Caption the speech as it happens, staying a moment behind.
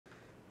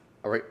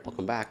Alright,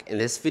 welcome back. In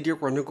this video,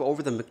 we're going to go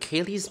over the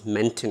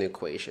Michaelis-Menten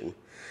Equation.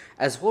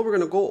 As well, we're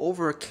going to go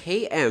over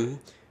Km,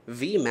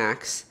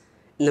 Vmax,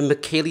 and the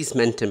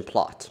Michaelis-Menten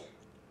plot.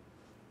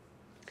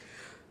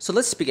 So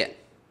let's begin.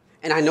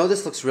 And I know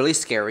this looks really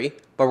scary,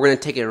 but we're going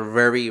to take it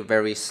very,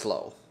 very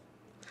slow.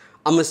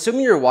 I'm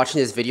assuming you're watching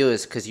this video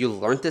is because you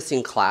learned this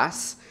in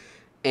class,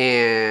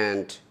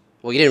 and,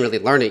 well, you didn't really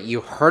learn it.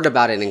 You heard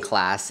about it in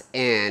class,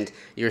 and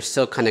you're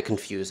still kind of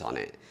confused on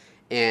it.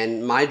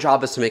 And my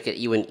job is to make it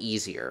even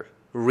easier.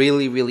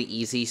 Really, really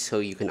easy so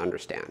you can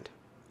understand.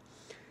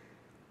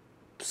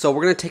 So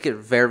we're going to take it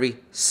very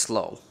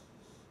slow.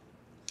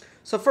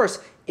 So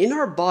first, in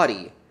our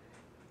body,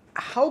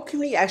 how can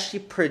we actually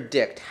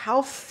predict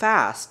how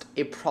fast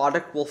a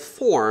product will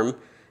form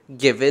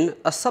given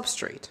a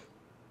substrate?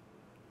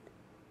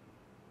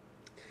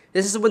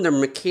 This is when the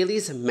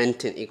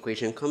Michaelis-Menten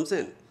equation comes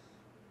in.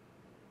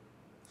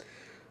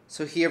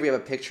 So here we have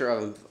a picture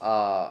of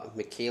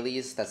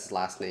Michaelis, that's his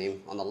last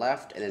name, on the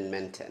left, and then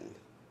Menten,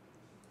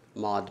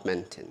 Maud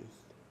Menten.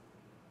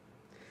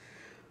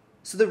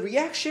 So the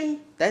reaction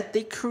that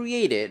they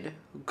created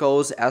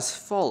goes as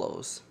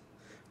follows.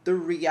 The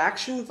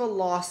reaction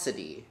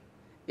velocity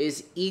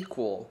is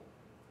equal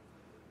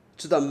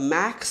to the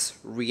max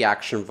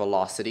reaction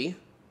velocity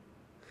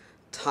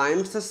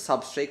times the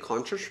substrate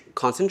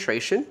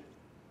concentration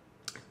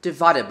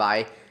divided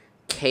by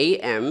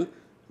Km,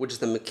 which is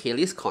the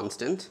Michaelis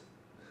constant,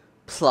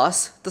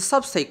 plus the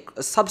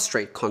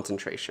substrate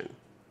concentration.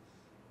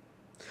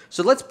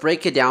 So let's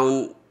break it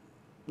down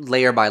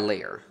layer by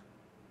layer.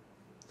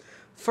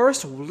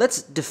 First,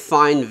 let's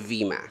define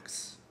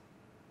Vmax.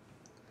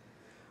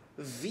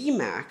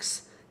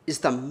 Vmax is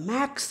the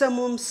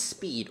maximum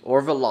speed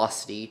or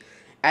velocity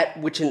at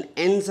which an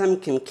enzyme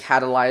can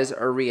catalyze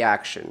a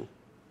reaction.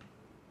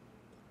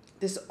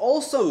 This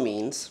also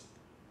means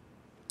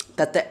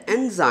that the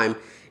enzyme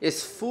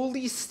is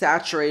fully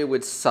saturated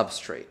with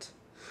substrate.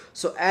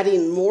 So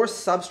adding more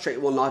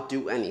substrate will not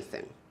do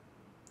anything.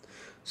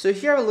 So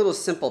here I have a little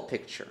simple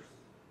picture.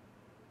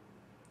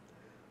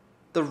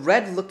 The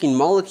red looking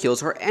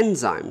molecules are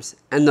enzymes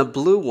and the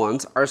blue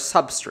ones are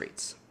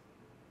substrates.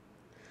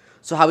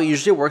 So how it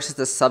usually works is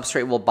the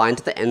substrate will bind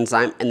to the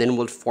enzyme and then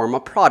will form a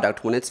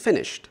product when it's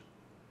finished.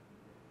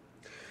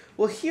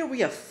 Well, here we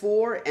have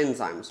 4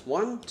 enzymes.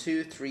 1,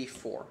 2, 3,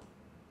 4.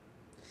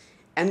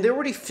 And they're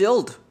already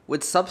filled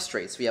with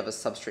substrates. We have a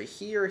substrate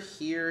here,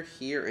 here,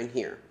 here, and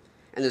here.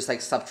 And there's like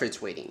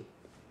substrates waiting.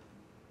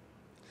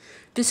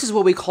 This is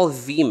what we call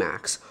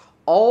Vmax.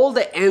 All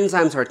the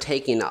enzymes are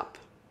taking up.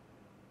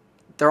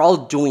 They're all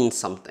doing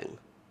something.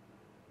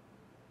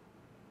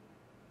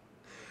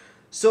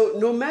 So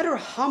no matter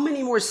how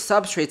many more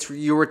substrates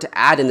you were to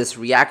add in this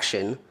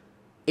reaction,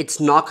 it's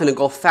not going to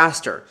go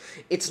faster.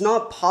 It's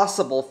not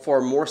possible for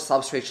more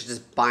substrates to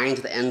just bind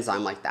to the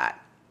enzyme like that.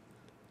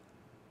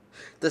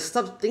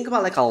 Think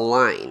about like a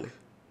line.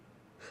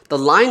 The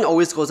line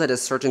always goes at a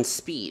certain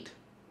speed.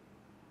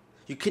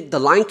 The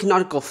line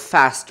cannot go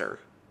faster,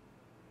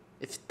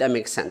 if that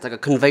makes sense, like a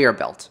conveyor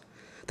belt.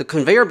 The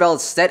conveyor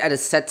belt is set at a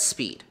set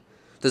speed.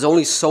 There's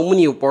only so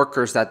many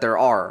workers that there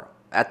are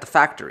at the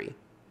factory.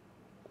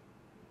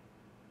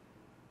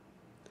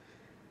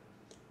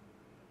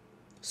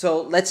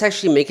 So let's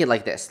actually make it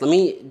like this. Let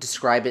me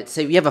describe it.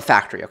 Say we have a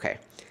factory, okay?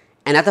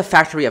 And at the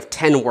factory we have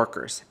 10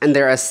 workers, and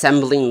they're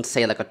assembling,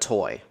 say, like a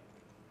toy.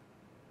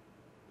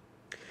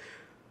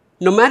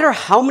 No matter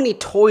how many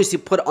toys you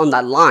put on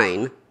that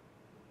line,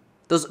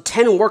 those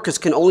 10 workers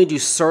can only do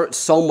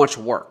so much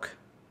work.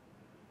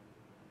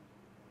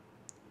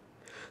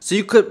 So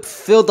you could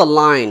fill the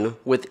line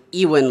with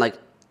even like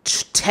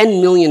 10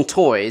 million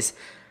toys,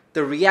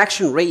 the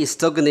reaction rate is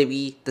still going to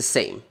be the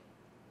same.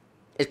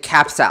 It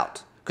caps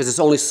out because there's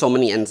only so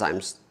many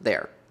enzymes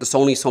there. There's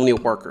only so many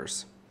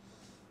workers.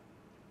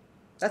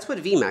 That's what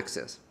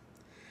Vmax is.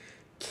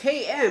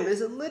 Km is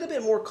a little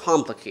bit more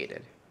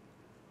complicated.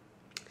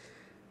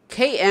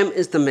 Km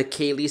is the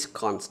Michaelis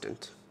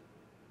constant.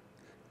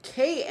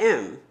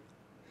 Km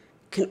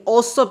can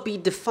also be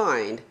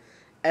defined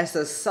as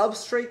the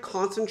substrate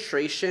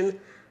concentration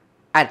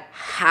at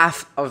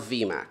half of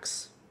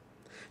Vmax.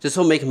 This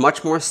will make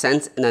much more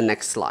sense in the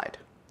next slide.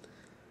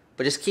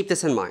 But just keep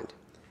this in mind.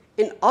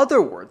 In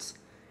other words,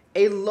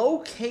 a low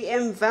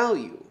Km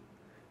value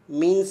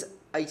means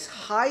a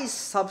high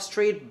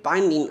substrate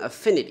binding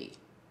affinity.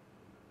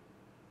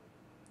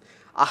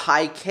 A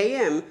high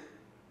Km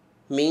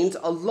means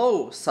a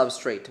low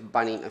substrate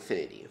binding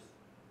affinity.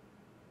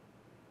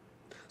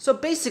 So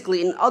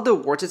basically, in other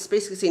words, it's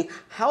basically saying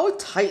how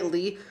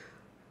tightly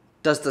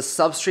does the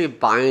substrate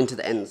bind to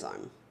the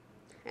enzyme?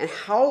 And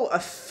how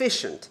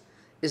efficient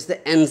is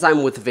the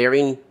enzyme with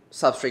varying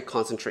substrate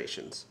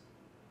concentrations?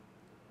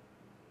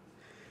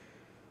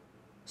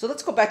 So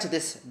let's go back to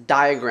this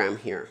diagram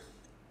here.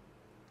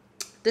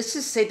 Let's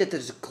just say that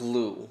there's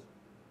glue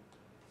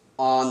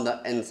on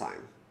the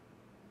enzyme.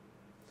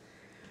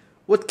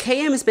 What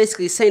Km is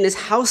basically saying is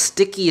how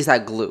sticky is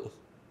that glue?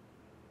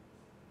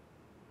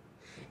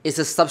 Is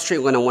the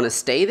substrate going to want to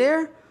stay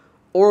there,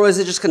 or is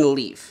it just going to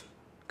leave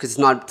because it's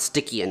not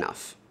sticky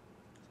enough?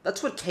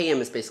 That's what Km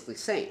is basically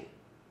saying.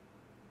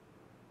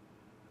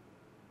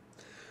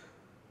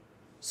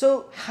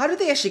 So how did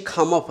they actually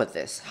come up with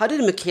this? How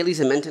did Michaelis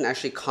and Menten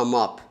actually come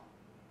up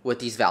with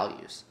these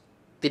values?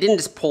 They didn't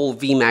just pull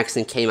Vmax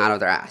and came out of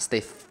their ass.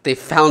 They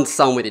found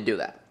some way to do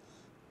that.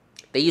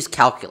 They used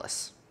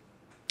calculus.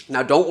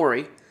 Now don't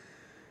worry.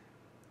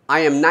 I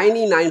am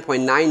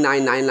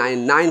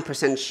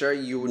 99.99999% sure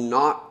you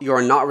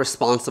are not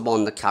responsible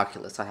in the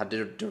calculus. I had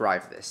to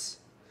derive this.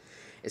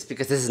 It's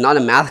because this is not a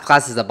math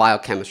class, it's a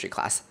biochemistry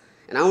class.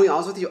 And I'm going to be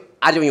honest with you,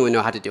 I don't even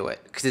know how to do it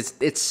because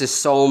it's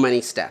just so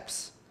many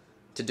steps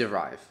to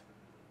derive.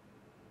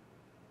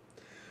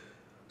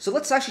 So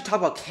let's actually talk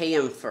about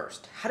Km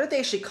first. How did they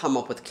actually come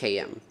up with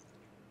Km?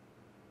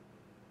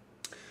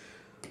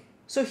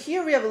 So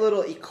here we have a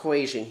little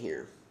equation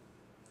here.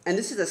 And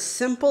this is a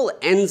simple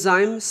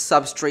enzyme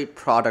substrate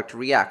product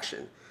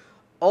reaction.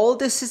 All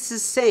this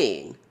is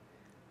saying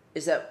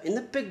is that in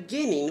the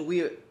beginning,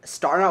 we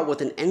start out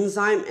with an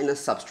enzyme and a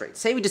substrate.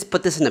 Say we just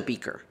put this in a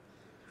beaker.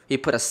 We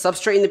put a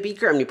substrate in the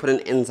beaker and we put an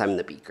enzyme in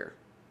the beaker.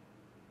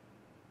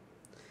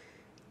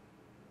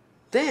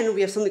 Then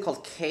we have something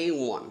called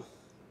K1.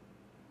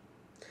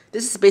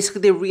 This is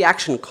basically the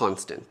reaction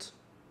constant.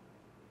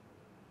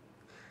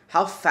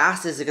 How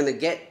fast is it going to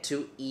get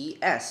to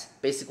ES?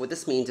 Basically what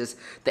this means is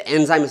the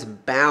enzyme is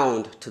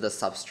bound to the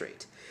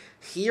substrate.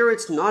 Here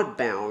it's not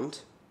bound,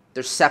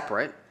 they're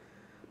separate,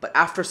 but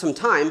after some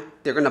time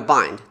they're going to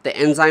bind. The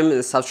enzyme and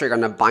the substrate are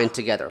going to bind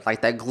together, like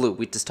that glue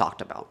we just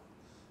talked about.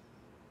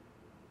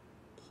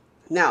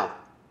 Now,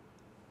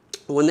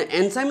 when the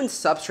enzyme and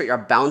substrate are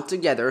bound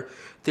together,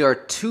 there are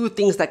two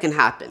things that can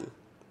happen.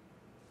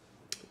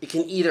 It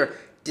can either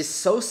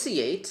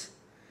dissociate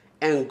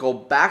and go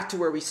back to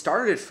where we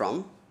started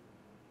from,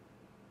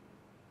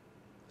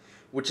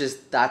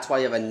 that's why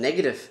you have a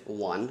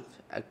 -1,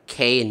 a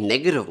K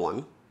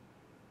 -1,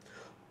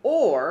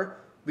 or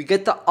we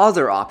get the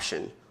other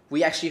option.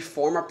 We actually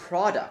form a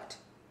product.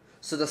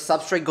 So the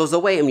substrate goes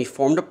away and we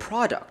formed a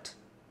product.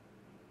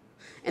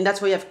 And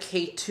that's why you have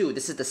K2.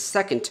 This is the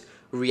second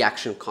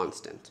reaction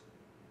constant.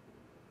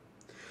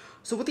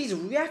 So with these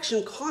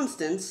reaction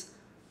constants,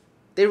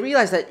 they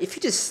realize that if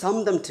you just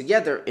sum them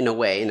together in a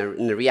way, in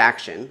an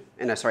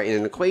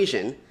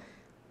equation,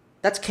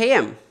 that's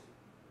Km.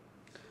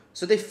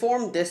 So they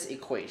formed this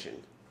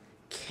equation.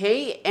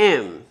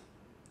 Km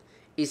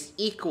is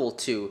equal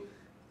to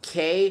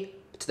K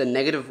to the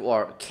negative,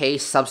 or K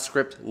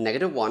subscript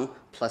 -1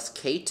 plus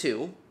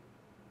K2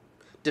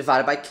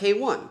 divided by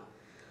K1.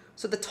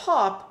 So the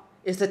top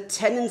is the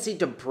tendency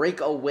to break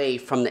away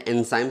from the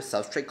enzyme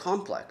substrate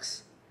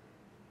complex.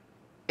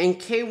 And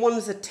K1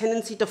 is a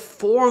tendency to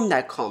form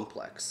that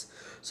complex.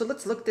 So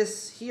let's look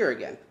this here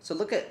again. So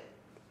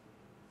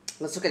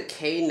let's look at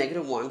K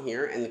 -1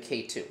 here and the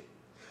K2.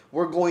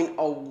 We're going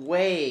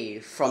away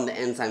from the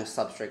enzyme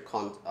substrate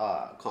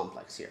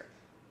complex here,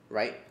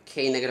 right?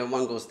 K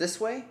 -1 goes this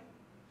way,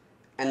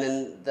 and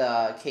then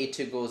the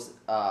K2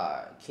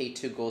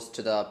 goes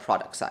to the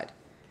product side,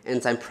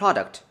 enzyme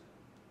product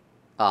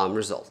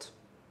result.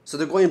 So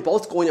they're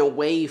both going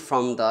away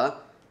from the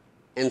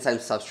enzyme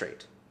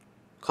substrate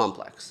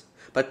complex.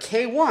 But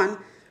K1,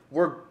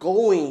 we're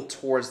going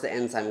towards the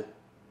enzyme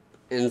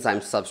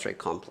substrate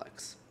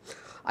complex.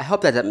 I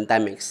hope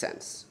that makes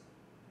sense.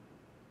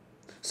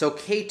 So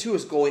K2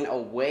 is going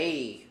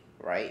away,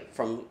 right,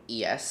 from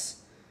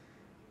ES.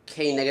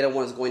 K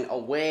 -1 is going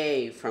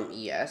away from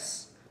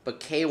ES, but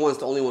K1 is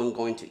the only one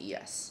going to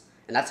ES.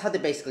 And that's how they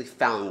basically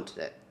found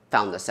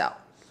this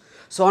out.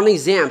 So on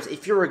exams,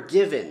 if you were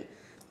given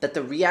that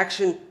the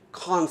reaction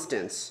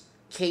constants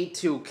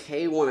K2,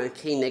 K1, and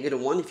K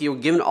 -1, if you were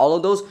given all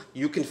of those,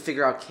 you can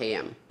figure out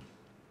Km.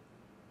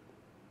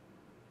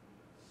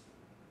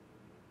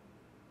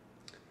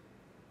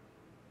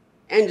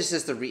 And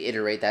just to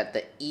reiterate that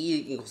the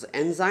E equals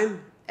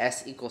enzyme,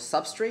 S equals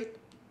substrate,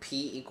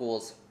 P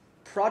equals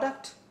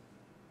product,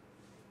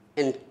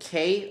 and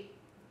K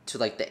to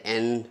like the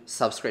N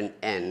subscript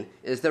N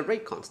is the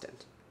rate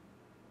constant.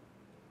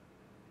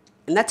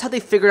 And that's how they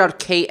figured out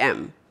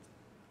Km.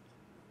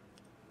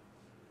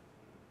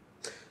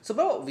 So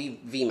about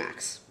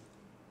Vmax.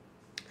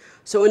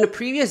 So in a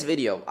previous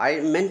video, I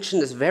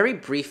mentioned this very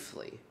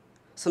briefly,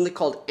 something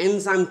called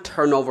enzyme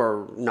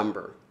turnover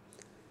number.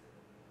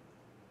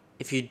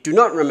 If you do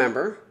not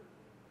remember,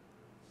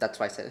 that's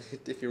why I said,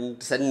 if you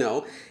said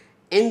no,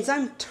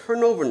 enzyme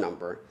turnover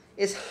number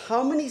is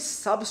how many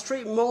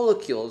substrate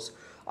molecules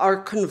are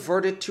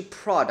converted to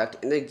product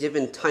in a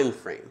given time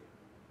frame.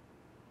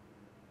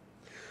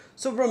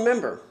 So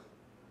remember,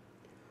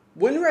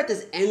 when we're at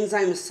this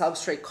enzyme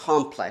substrate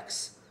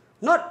complex,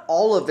 not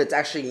all of it's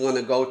actually going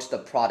to go to the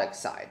product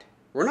side.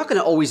 We're not going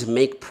to always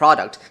make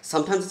product.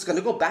 Sometimes it's going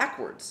to go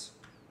backwards.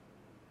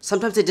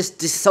 Sometimes it just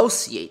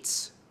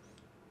dissociates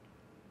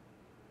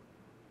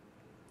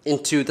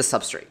into the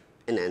substrate,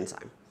 an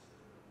enzyme.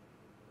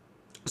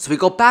 So we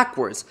go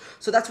backwards.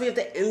 So that's why we have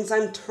the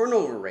enzyme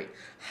turnover rate.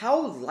 How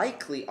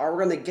likely are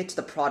we going to get to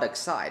the product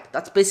side?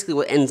 That's basically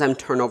what enzyme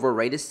turnover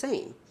rate is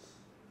saying.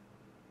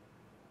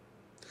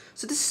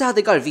 So this is how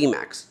they got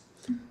Vmax.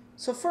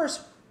 So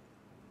first,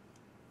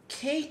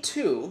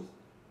 K2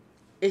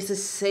 is the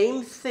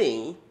same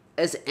thing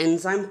as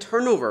enzyme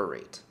turnover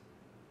rate.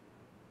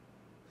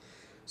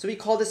 So we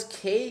call this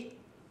K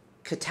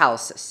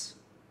catalysis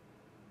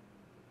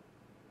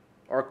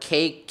or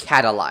K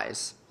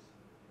catalyze.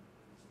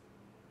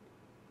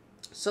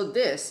 So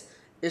this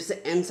is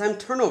the enzyme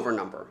turnover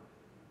number,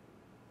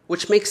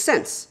 which makes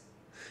sense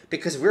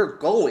because we're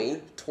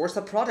going towards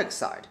the product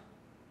side.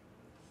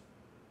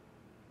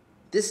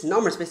 This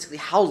number is basically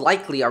how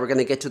likely are we going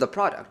to get to the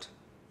product.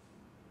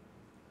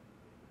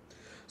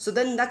 So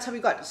then that's how we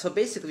got, so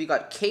basically we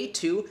got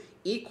K2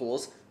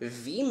 equals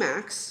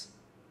Vmax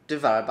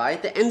divided by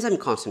the enzyme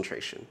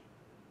concentration.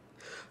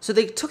 So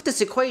they took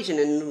this equation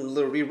and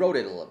rewrote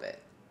it a little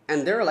bit.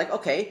 And they're like,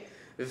 okay,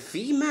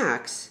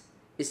 Vmax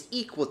is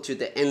equal to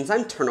the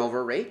enzyme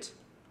turnover rate,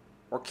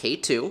 or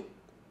K2,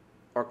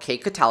 or K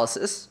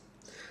catalysis,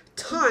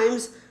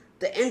 times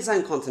the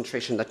enzyme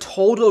concentration, the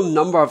total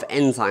number of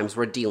enzymes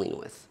we're dealing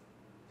with.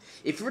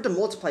 If we were to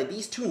multiply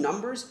these two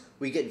numbers,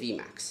 we get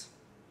Vmax.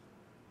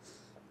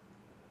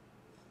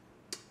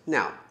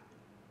 Now,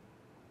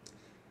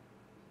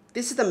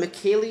 this is the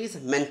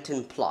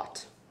Michaelis-Menten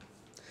plot.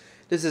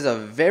 This is a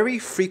very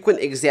frequent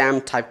exam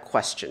type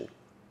question,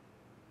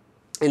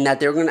 in that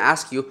they're going to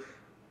ask you,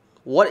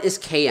 what is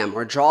Km,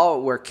 or draw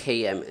where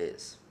Km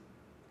is.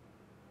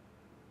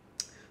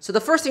 So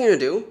the first thing you're going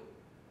to do,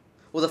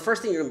 well, the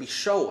first thing you're going to be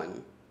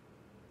showing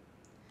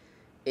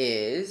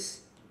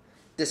is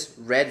this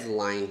red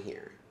line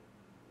here.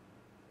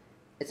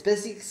 It's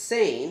basically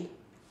saying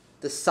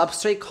the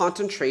substrate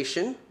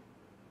concentration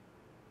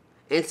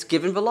and its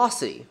given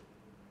velocity.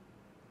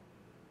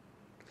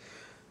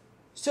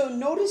 So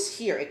notice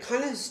here, it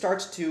kind of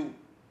starts to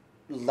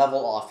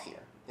level off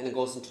here, and it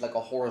goes into like a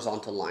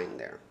horizontal line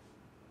there.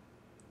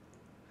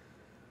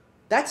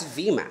 That's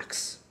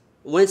Vmax.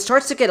 When it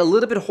starts to get a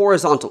little bit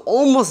horizontal,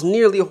 almost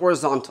nearly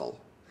horizontal,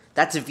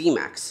 that's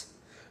Vmax.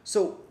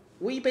 So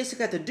what you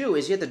basically have to do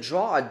is you have to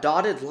draw a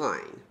dotted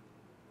line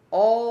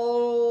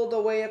all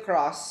the way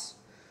across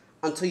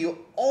until you're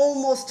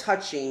almost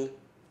touching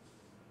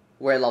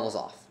where it levels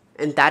off.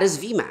 And that is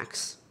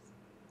Vmax.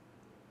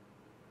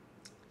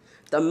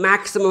 The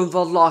maximum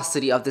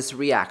velocity of this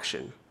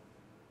reaction.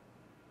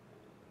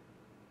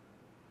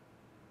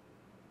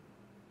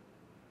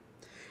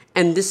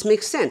 And this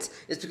makes sense.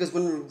 It's because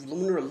when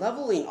we're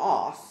leveling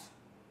off,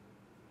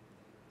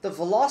 the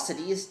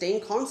velocity is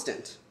staying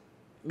constant.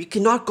 We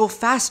cannot go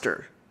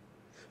faster.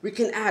 We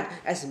can add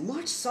as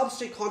much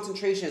substrate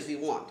concentration as we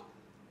want.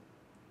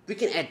 We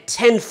can add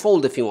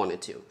tenfold if you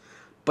wanted to.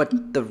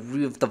 But the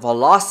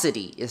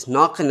velocity is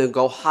not going to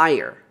go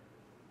higher.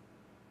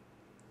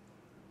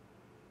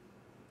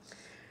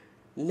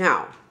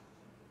 Now,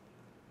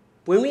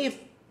 when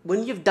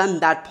you've done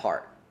that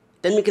part,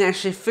 then we can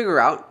actually figure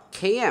out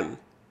Km.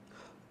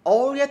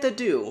 All we have to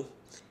do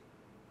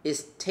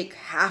is take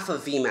half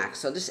of Vmax.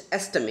 So just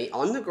estimate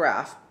on the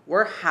graph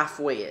where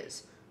halfway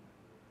is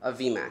of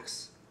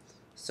Vmax.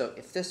 So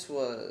if this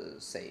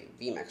was, say,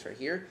 Vmax right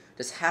here,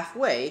 this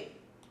halfway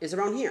is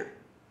around here.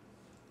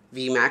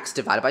 Vmax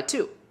divided by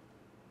 2.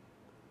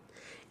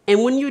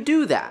 And when you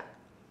do that,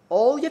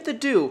 all you have to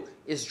do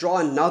is draw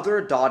another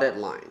dotted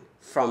line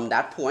from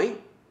that point,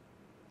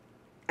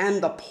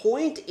 and the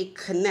point it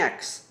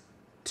connects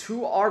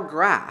to our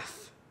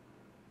graph,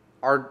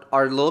 our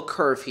little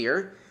curve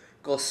here,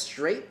 goes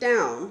straight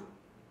down,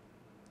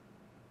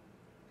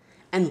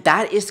 and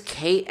that is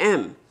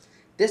Km.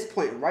 This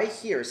point right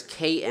here is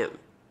Km.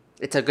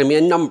 It's going to be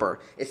a number.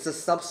 It's the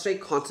substrate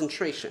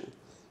concentration.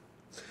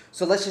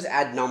 So let's just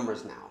add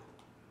numbers now.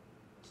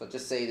 So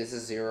just say this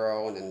is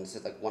 0, and then this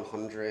is like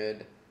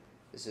 100,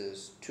 this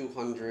is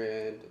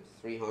 200,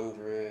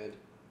 300,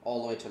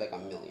 all the way to like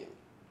 1,000,000.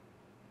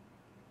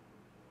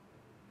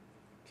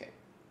 Okay.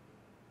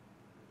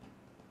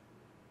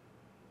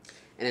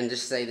 And then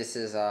just say this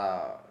is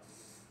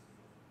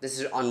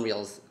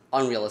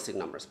unrealistic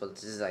numbers, but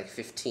this is like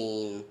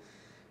 15,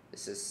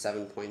 this is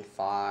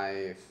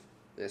 7.5,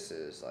 this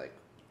is like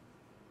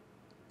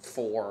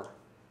 4.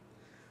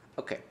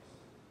 Okay.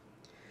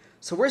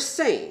 So we're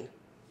saying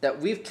that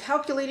we've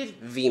calculated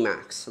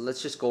Vmax. So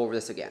let's just go over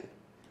this again.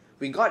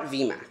 We got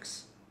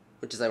Vmax,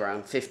 which is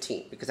around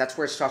 15, because that's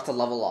where it starts to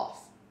level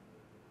off.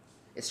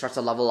 It starts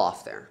to level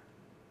off there.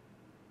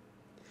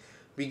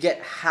 We get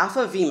half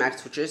of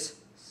Vmax, which is,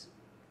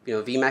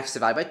 Vmax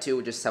divided by 2,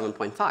 which is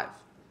 7.5.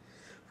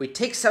 We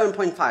take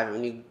 7.5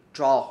 and we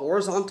draw a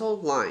horizontal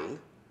line,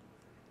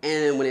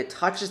 and when it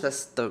touches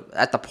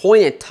at the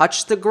point it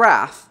touched the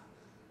graph,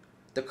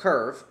 the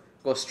curve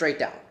goes straight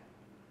down.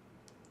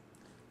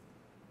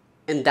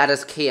 And that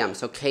is Km.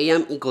 So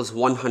Km equals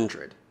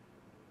 100.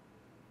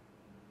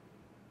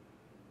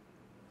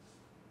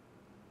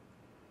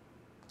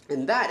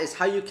 And that is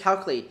how you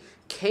calculate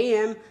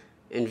Km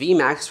and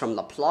Vmax from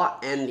the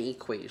plot and the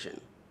equation.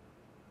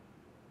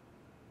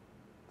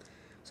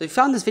 So if you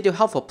found this video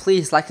helpful,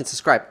 please like and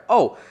subscribe.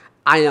 Oh,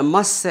 I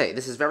must say,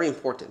 this is very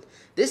important.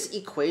 This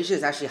equation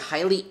is actually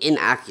highly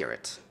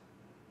inaccurate.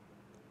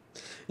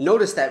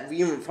 Notice that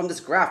from this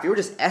graph, we were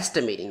just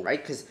estimating,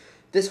 right? Because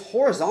this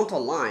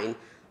horizontal line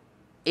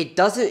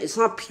it's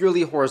not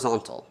purely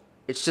horizontal.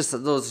 It's just that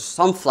there's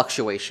some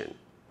fluctuation.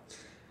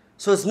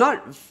 So it's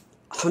not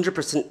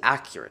 100%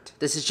 accurate.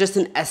 This is just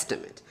an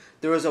estimate.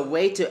 There is a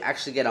way to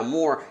actually get a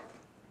more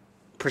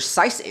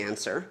precise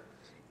answer,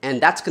 and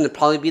that's going to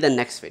probably be the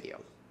next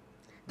video.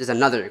 There's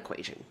another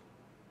equation.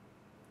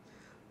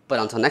 But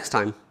until next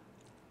time,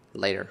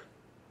 later.